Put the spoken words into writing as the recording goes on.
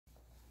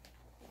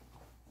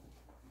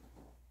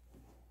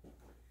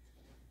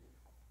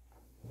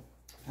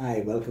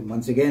Hi, welcome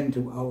once again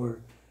to our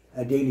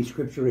daily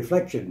scripture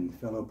reflection,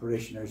 fellow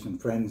parishioners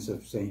and friends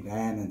of St.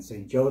 Anne and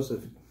St.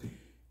 Joseph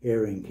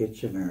here in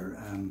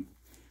Kitchener.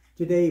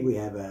 Today we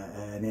have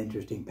an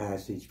interesting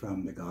passage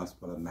from the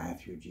Gospel of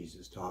Matthew,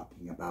 Jesus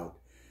talking about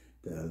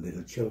the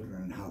little children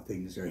and how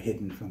things are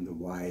hidden from the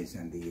wise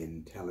and the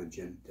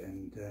intelligent.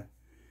 And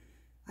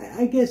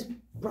I guess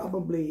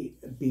probably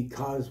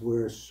because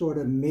we're sort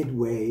of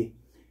midway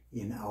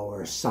in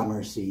our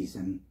summer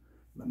season,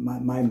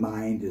 my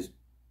mind is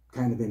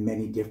kind of in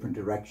many different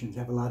directions. I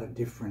have a lot of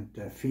different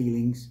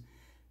feelings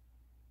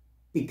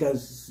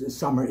because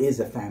summer is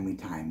a family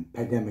time,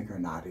 pandemic or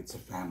not, it's a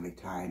family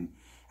time.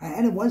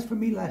 And it was for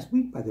me last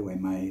week, by the way.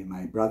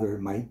 My brother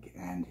Mike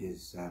and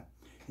his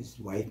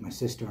wife, my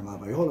sister-in-law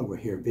Viola, were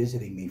here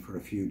visiting me for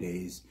a few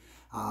days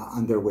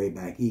on their way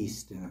back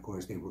east. And of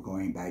course they were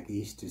going back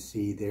east to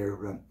see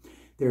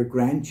their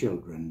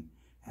grandchildren.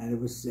 And it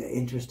was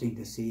interesting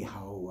to see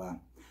how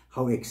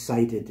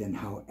excited and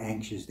how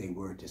anxious they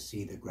were to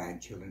see the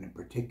grandchildren in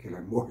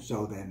particular, more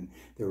so than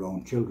their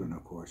own children,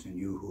 of course, and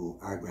you who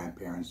are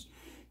grandparents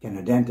can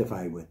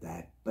identify with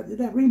that. But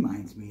that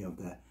reminds me of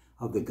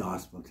the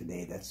gospel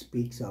today that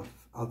speaks of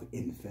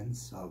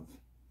infants, of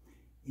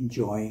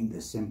enjoying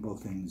the simple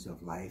things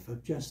of life,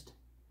 of just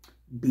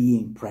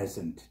being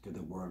present to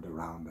the world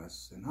around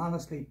us. And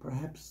honestly,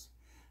 perhaps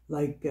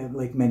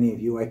like many of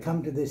you, I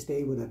come to this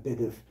day with a bit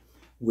of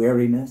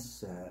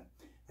weariness, a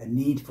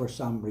need for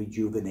some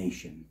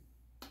rejuvenation.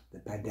 The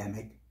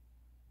pandemic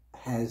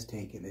has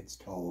taken its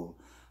toll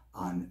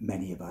on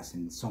many of us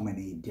in so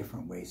many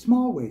different ways,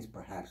 small ways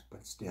perhaps,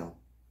 but still.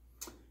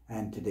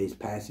 And today's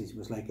passage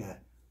was like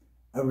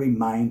a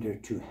reminder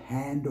to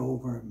hand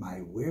over my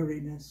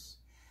weariness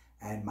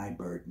and my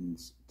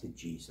burdens to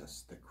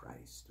Jesus the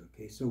Christ.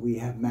 Okay, so we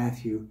have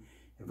Matthew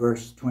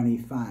verse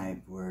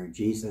 25, where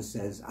Jesus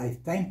says, "I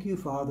thank you,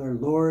 Father,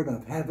 Lord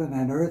of heaven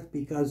and earth,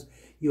 because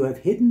you have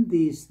hidden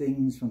these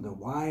things from the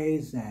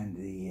wise and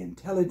the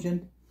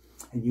intelligent,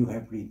 and you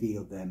have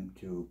revealed them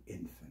to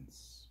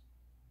infants."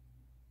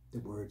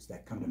 The words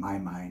that come to my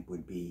mind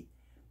would be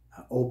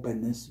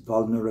openness,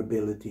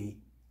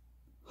 vulnerability,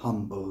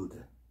 humbled,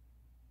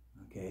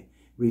 okay,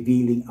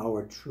 revealing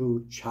our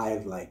true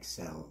childlike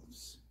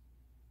selves.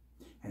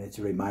 And it's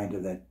a reminder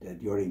that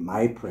during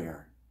my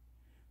prayer,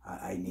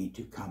 I need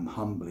to come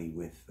humbly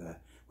with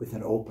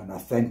an open,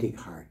 authentic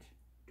heart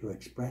to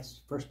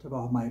express, first of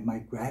all, my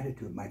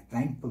gratitude, my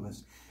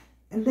thankfulness,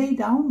 and lay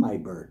down my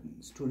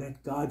burdens, to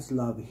let God's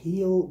love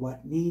heal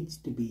what needs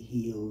to be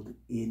healed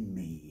in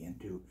me, and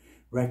to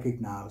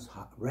recognize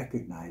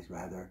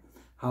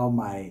how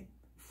my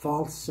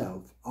false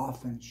self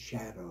often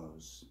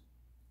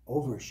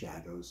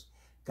overshadows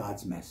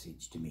God's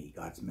message to me,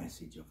 God's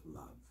message of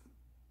love.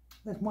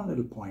 That's one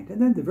little point. And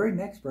then the very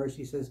next verse,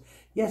 he says,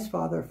 "Yes,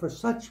 Father, for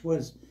such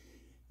was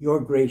your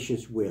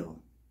gracious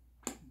will."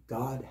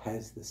 God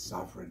has the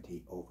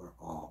sovereignty over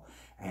all,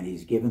 and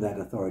he's given that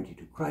authority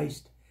to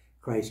Christ.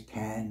 Christ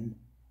can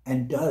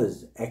and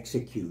does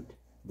execute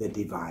the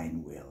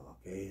divine will.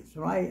 Okay,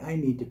 so I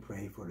need to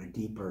pray for a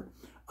deeper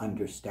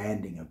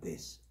understanding of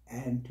this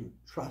and to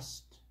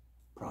trust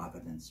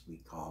providence, we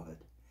call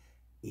it,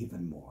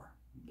 even more.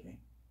 Okay.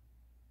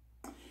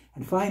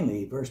 And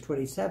finally, verse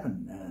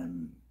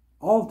 27,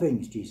 all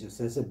things, Jesus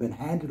says, have been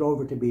handed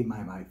over to me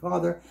by my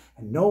Father,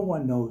 and no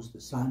one knows the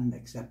Son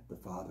except the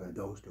Father,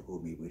 those to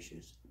whom he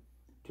wishes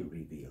to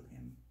reveal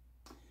him.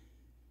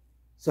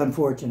 It's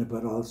unfortunate,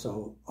 but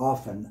also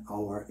often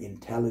our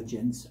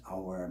intelligence,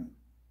 our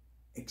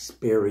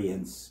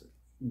experience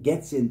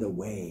gets in the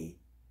way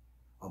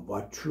of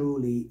what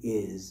truly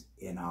is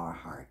in our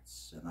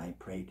hearts. And I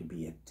pray to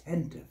be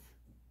attentive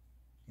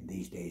in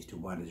these days to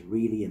what is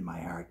really in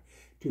my heart,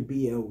 to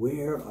be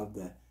aware of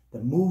the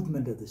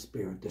movement of the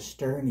Spirit, the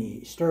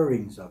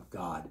stirrings of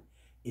God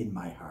in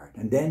my heart.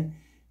 And then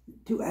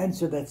to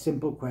answer that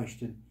simple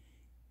question,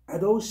 are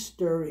those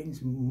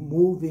stirrings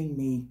moving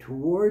me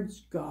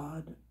towards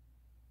God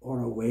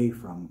or away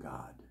from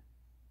God?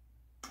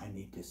 I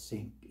need to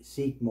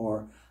seek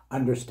more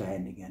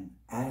understanding and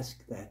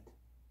ask that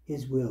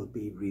his will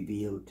be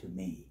revealed to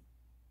me,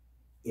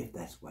 if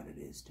that's what it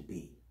is to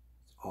be.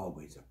 It's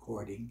always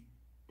according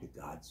to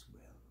God's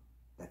will.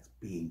 That's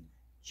being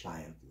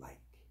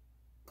childlike.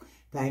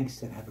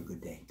 Thanks, and have a good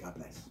day. God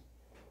bless.